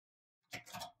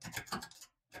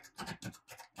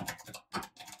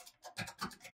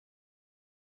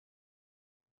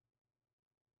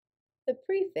The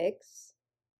prefix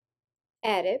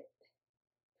adip,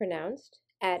 pronounced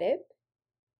adip,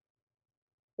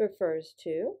 refers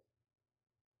to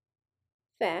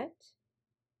fat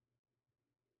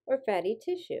or fatty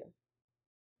tissue.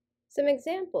 Some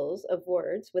examples of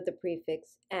words with the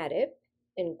prefix adip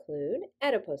include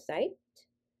adipocyte,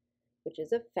 which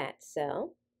is a fat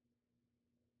cell,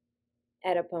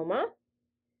 adipoma,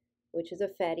 which is a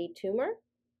fatty tumor,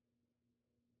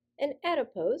 and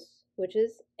adipose, which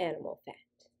is animal fat.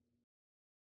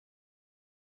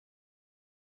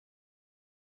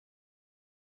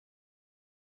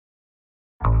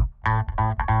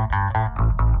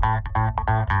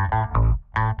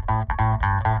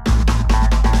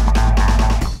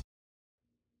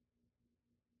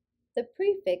 The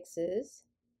prefixes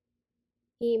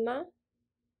hema,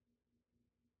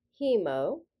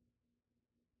 hemo,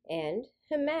 and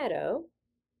hemato,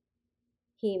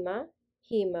 hema,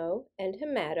 hemo, and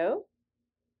hemato,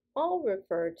 all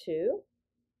refer to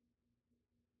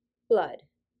blood.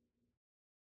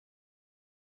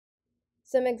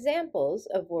 Some examples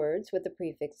of words with the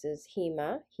prefixes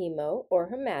hema, hemo, or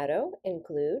hemato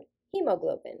include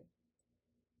hemoglobin,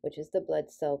 which is the blood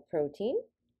cell protein,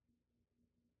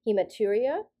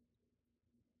 hematuria,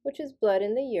 which is blood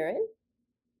in the urine,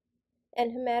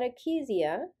 and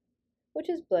hematochezia, which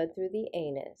is blood through the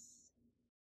anus.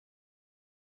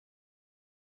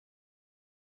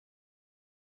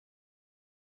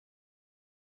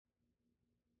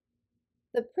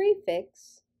 The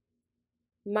prefix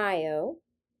myo,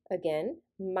 again,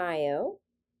 myo,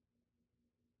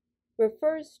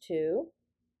 refers to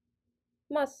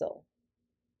muscle.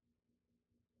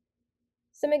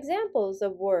 Some examples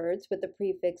of words with the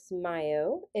prefix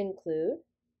myo include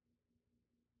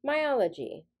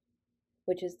myology,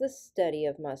 which is the study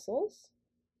of muscles,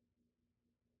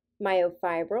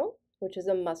 myofibril, which is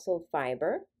a muscle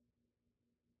fiber,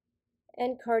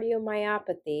 and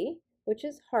cardiomyopathy, which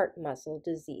is heart muscle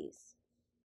disease.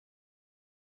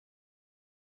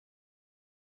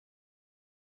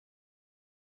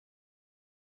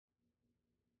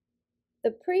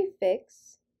 The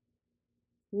prefix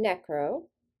necro,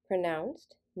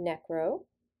 pronounced necro,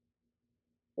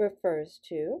 refers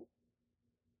to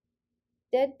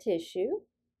dead tissue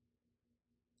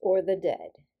or the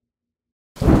dead.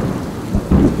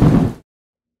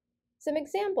 Some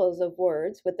examples of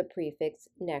words with the prefix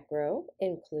necro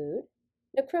include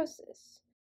necrosis,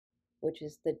 which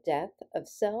is the death of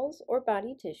cells or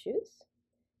body tissues,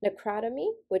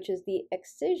 necrotomy, which is the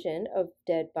excision of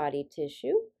dead body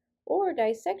tissue or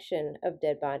dissection of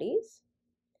dead bodies,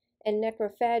 and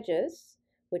necrophagous,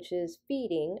 which is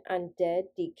feeding on dead,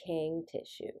 decaying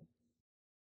tissue.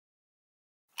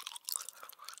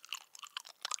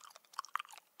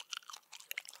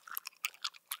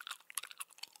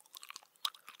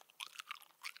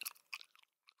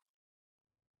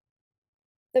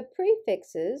 The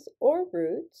prefixes or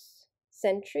roots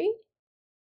centri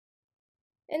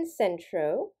and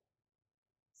centro,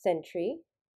 centri,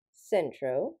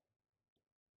 centro,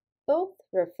 both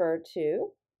refer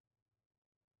to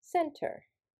center.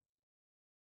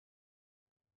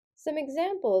 Some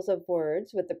examples of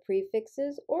words with the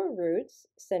prefixes or roots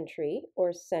centri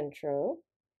or centro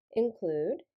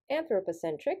include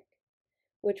anthropocentric,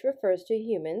 which refers to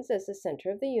humans as the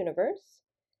center of the universe,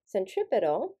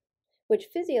 centripetal, which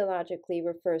physiologically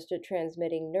refers to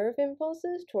transmitting nerve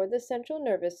impulses toward the central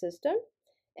nervous system,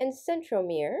 and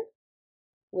centromere,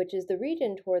 which is the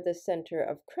region toward the center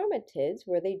of chromatids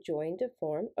where they join to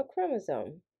form a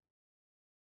chromosome.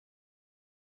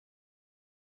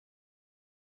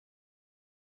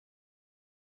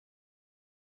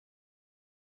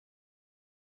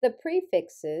 The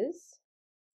prefixes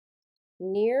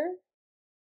near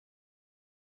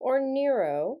or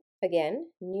neuro, again,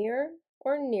 near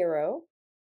or neuro,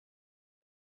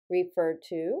 refer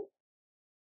to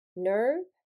nerve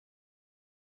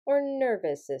or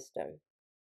nervous system.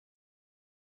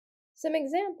 Some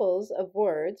examples of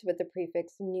words with the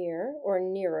prefix near or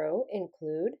neuro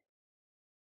include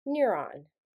neuron,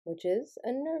 which is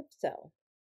a nerve cell,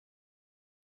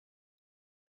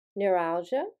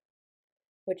 neuralgia,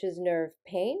 which is nerve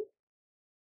pain,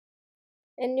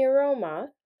 and neuroma,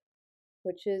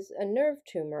 which is a nerve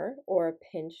tumor or a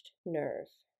pinched nerve.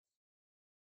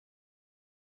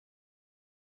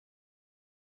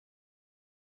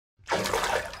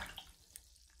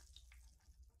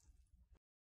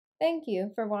 Thank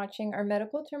you for watching our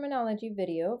medical terminology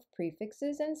video of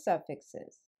prefixes and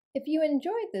suffixes. If you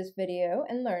enjoyed this video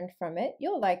and learned from it,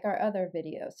 you'll like our other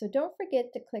videos, so don't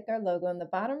forget to click our logo in the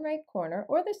bottom right corner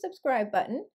or the subscribe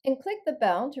button and click the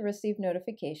bell to receive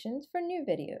notifications for new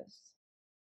videos.